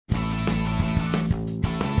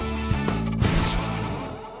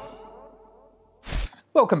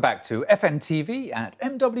Welcome back to FNTV at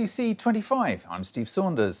MWC 25. I'm Steve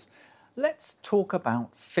Saunders. Let's talk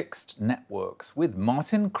about fixed networks with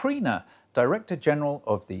Martin Kriener, Director General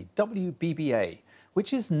of the WBBA,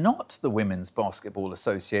 which is not the Women's Basketball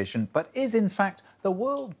Association, but is in fact the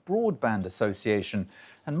World Broadband Association.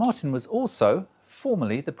 And Martin was also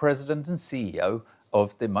formerly the President and CEO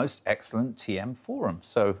of the Most Excellent TM Forum.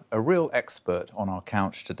 So a real expert on our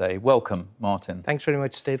couch today. Welcome, Martin. Thanks very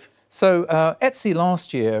much, Steve. So ETSI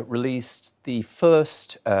last year released the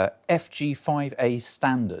first FG5A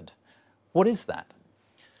standard. What is that?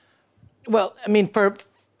 Well, I mean,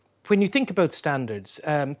 when you think about standards,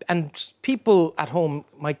 and people at home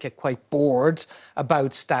might get quite bored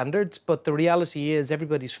about standards, but the reality is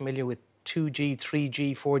everybody's familiar with 2G,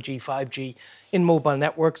 3G, 4G, 5G in mobile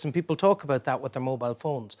networks, and people talk about that with their mobile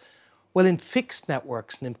phones. Well, in fixed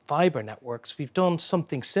networks and in fibre networks, we've done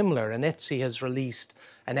something similar, and ETSI has released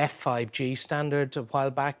an F5G standard a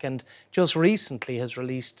while back, and just recently has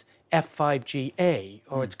released F5GA,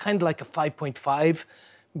 or it's kind of like a 5.5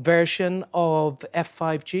 version of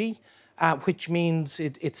F5G, which means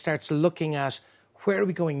it starts looking at where are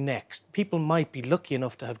we going next. People might be lucky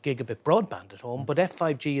enough to have gigabit broadband at home, but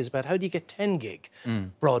F5G is about how do you get 10 gig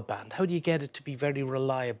broadband? How do you get it to be very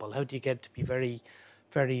reliable? How do you get it to be very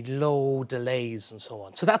low delays and so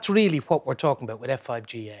on? So that's really what we're talking about with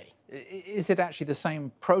F5GA. Is it actually the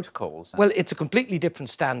same protocols? Well, it's a completely different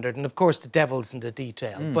standard, and of course the devil's in the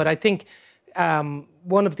detail. But I think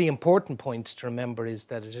one of the important points to remember is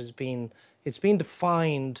that it's been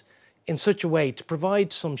defined in such a way to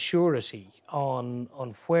provide some surety on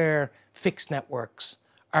where fixed networks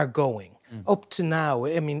are going. Up to now,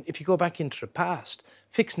 I mean, if you go back into the past,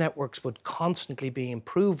 fixed networks would constantly be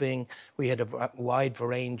improving. We had a wide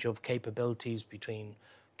range of capabilities between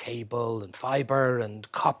cable and fibre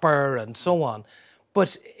and copper and so on.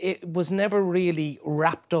 But it was never really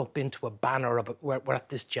wrapped up into a banner of we're at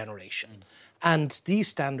this generation. And these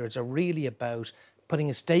standards are really about putting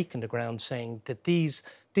a stake in the ground saying that these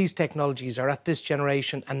technologies are at this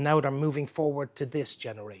generation and now they're moving forward to this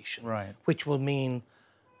generation, right, which will mean,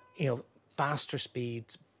 faster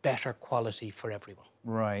speeds, better quality for everyone.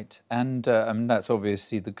 Right, and that's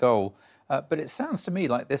obviously the goal. But it sounds to me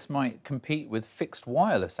like this might compete with fixed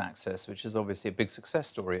wireless access, which is obviously a big success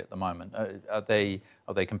story at the moment. Are they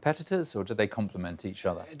competitors or do they complement each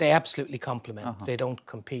other? They absolutely complement. They don't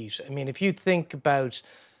compete. I mean, if you think about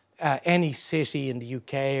any city in the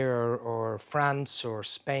UK or France or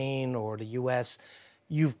Spain or the US,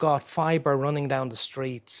 you've got fibre running down the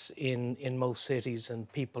streets in most cities,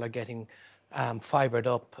 and people are getting fibred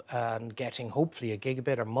up and getting hopefully a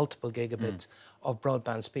gigabit or multiple gigabits of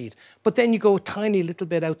broadband speed. But then you go a tiny little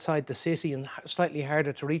bit outside the city and slightly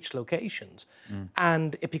harder to reach locations,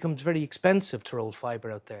 and it becomes very expensive to roll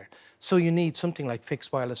fibre out there. So you need something like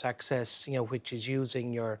fixed wireless access, which is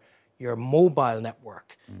using your mobile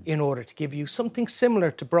network in order to give you something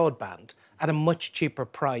similar to broadband at a much cheaper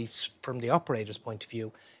price from the operator's point of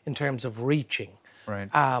view in terms of reaching. Right.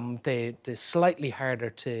 They're slightly harder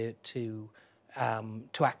to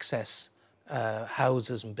access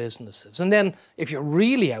houses and businesses. And then if you're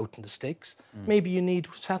really out in the sticks, maybe you need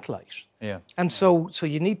satellite. Yeah. And so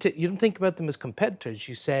you don't think about them as competitors.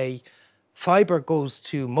 You say fibre goes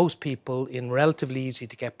to most people in relatively easy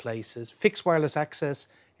to get places. Fixed wireless access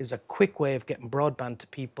is a quick way of getting broadband to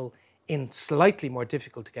people in slightly more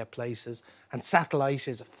difficult to get places, and satellite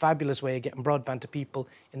is a fabulous way of getting broadband to people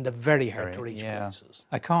in the very hard to reach places.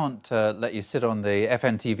 I can't let you sit on the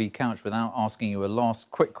FNTV couch without asking you a last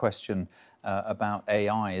quick question about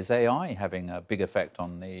AI. Is AI having a big effect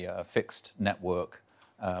on the fixed network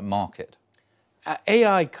market?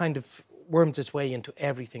 AI kind of worms its way into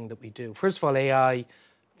everything that we do. First of all, AI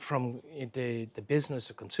from the business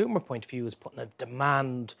or consumer point of view is putting a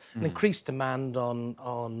demand, an increased demand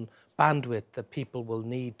on bandwidth that people will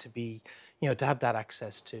need to be, to have that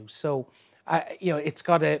access to. So, it's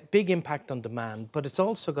got a big impact on demand, but it's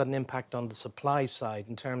also got an impact on the supply side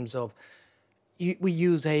in terms of we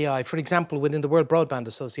use AI. For example, within the World Broadband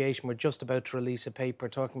Association, we're just about to release a paper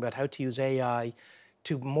talking about how to use AI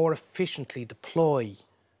to more efficiently deploy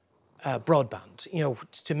broadband,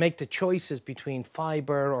 to make the choices between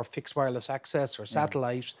fibre or fixed wireless access or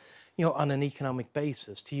satellite, on an economic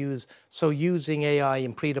basis. Using AI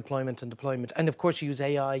in pre-deployment and deployment, and of course you use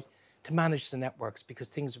AI to manage the networks because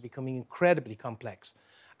things are becoming incredibly complex.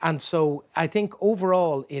 And so I think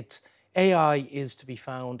overall AI is to be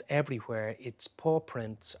found everywhere. Its paw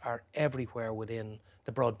prints are everywhere within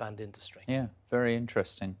the broadband industry. Yeah, very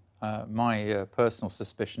interesting. My personal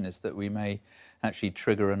suspicion is that we may actually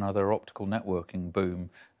trigger another optical networking boom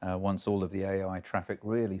once all of the AI traffic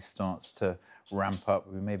really starts to ramp up.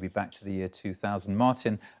 We may be back to the year 2000.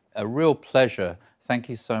 Martin, a real pleasure. Thank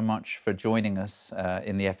you so much for joining us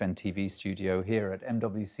in the FNTV studio here at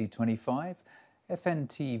MWC 25.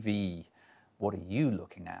 FNTV, what are you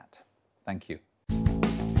looking at? Thank you.